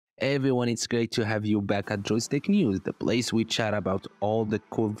Everyone, it's great to have you back at Joystick News, the place we chat about all the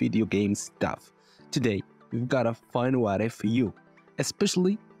cool video game stuff. Today, we've got a fun what if for you,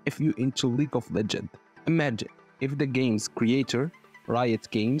 especially if you're into League of Legends. Imagine if the game's creator, Riot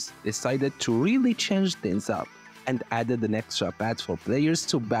Games, decided to really change things up and added an extra path for players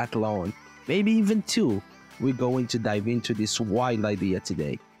to battle on, maybe even two. We're going to dive into this wild idea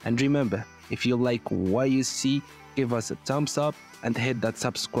today. And remember, if you like what you see, give us a thumbs up and hit that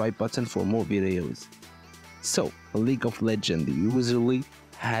subscribe button for more videos. So, League of Legends usually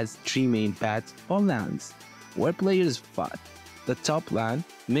has three main paths or lanes, where players fight: the top lane,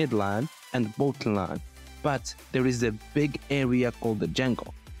 mid lane, and bot lane. But there is a big area called the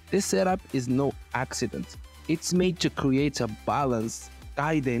jungle. This setup is no accident. It's made to create a balance,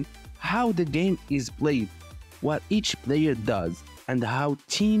 guiding how the game is played, what each player does, and how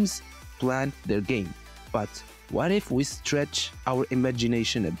teams plan their game. But what if we stretch our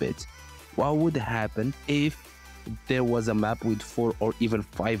imagination a bit? What would happen if there was a map with 4 or even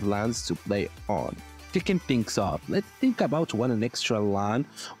 5 lanes to play on? Kicking things off, let's think about what an extra lane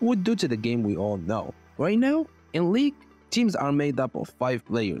would do to the game we all know. Right now, in League, teams are made up of 5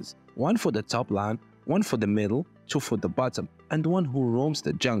 players, 1 for the top lane, 1 for the middle, 2 for the bottom, and 1 who roams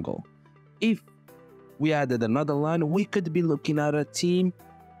the jungle. If we added another lane, we could be looking at a team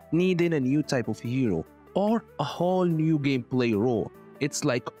needing a new type of hero or a whole new gameplay role. It's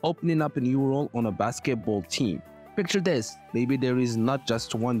like opening up a new role on a basketball team. Picture this, maybe there is not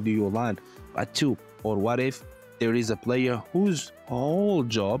just one duo lane, but 2. Or what if there is a player whose whole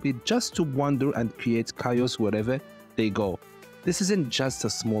job is just to wander and create chaos wherever they go? This isn't just a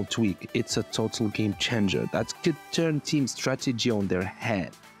small tweak, it's a total game changer that could turn team strategy on their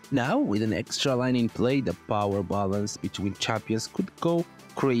head. Now, with an extra line in play, the power balance between champions could go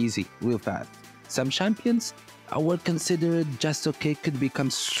crazy real fast. Some champions were considered just okay could become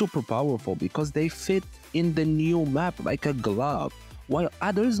super powerful because they fit in the new map like a glove, while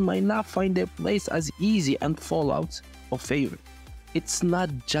others might not find their place as easy and fall out of favor. It's not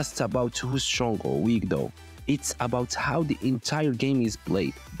just about who's strong or weak though, it's about how the entire game is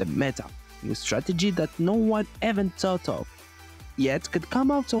played, the meta, new strategy that no one ever thought of yet could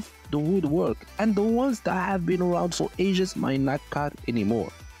come out of the woodwork, and the ones that have been around for ages might not cut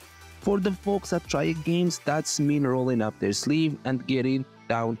anymore. For the folks at Riot Games, that's mean rolling up their sleeve and getting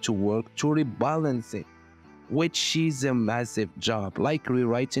down to work to rebalance it, which is a massive job, like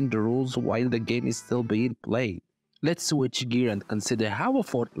rewriting the rules while the game is still being played. Let's switch gear and consider how a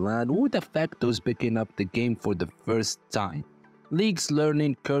fourth lane would affect those picking up the game for the first time. League's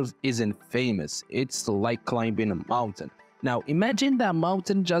learning curve isn't famous, it's like climbing a mountain. Now imagine that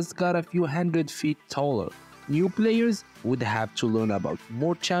mountain just got a few hundred feet taller. New players would have to learn about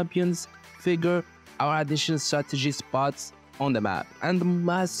more champions, figure out additional strategy spots on the map, and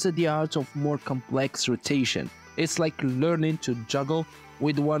master the art of more complex rotation. It's like learning to juggle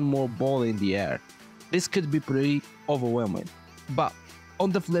with one more ball in the air. This could be pretty overwhelming. But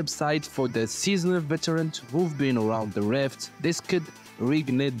on the flip side, for the seasoned veterans who've been around the rift, this could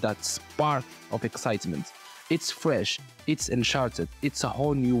reignite that spark of excitement. It's fresh, it's uncharted, it's a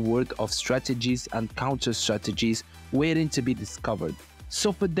whole new world of strategies and counter strategies waiting to be discovered.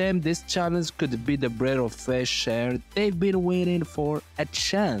 So for them, this challenge could be the breath of fresh air they've been waiting for, a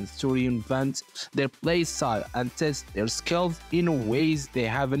chance to reinvent their playstyle and test their skills in ways they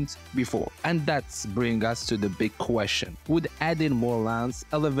haven't before. And that's bring us to the big question: would adding more lanes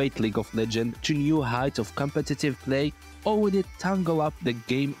elevate League of Legends to new heights of competitive play, or would it tangle up the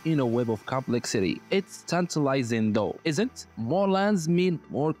game in a web of complexity? It's tantalizing though, isn't it? More lanes mean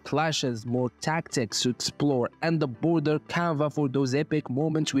more clashes, more tactics to explore, and the border canvas for those epic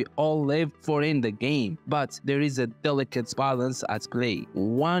moments we all live for in the game. But there is a delicate balance at play,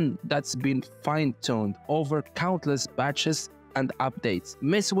 one that's been fine-tuned over countless patches and updates.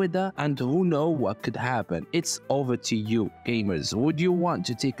 Mess with that and who knows what could happen. It's over to you, gamers. Would you want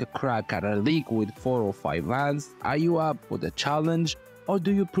to take a crack at a league with 4 or 5 lanes? Are you up for the challenge, or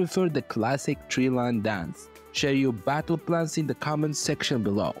do you prefer the classic 3-lane dance? Share your battle plans in the comments section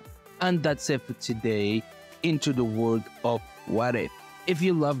below. And that's it for today into the world of what if. If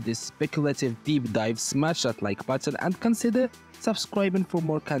you love this speculative deep dive, smash that like button and consider subscribing for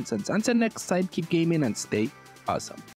more content. Until next time, keep gaming and stay awesome.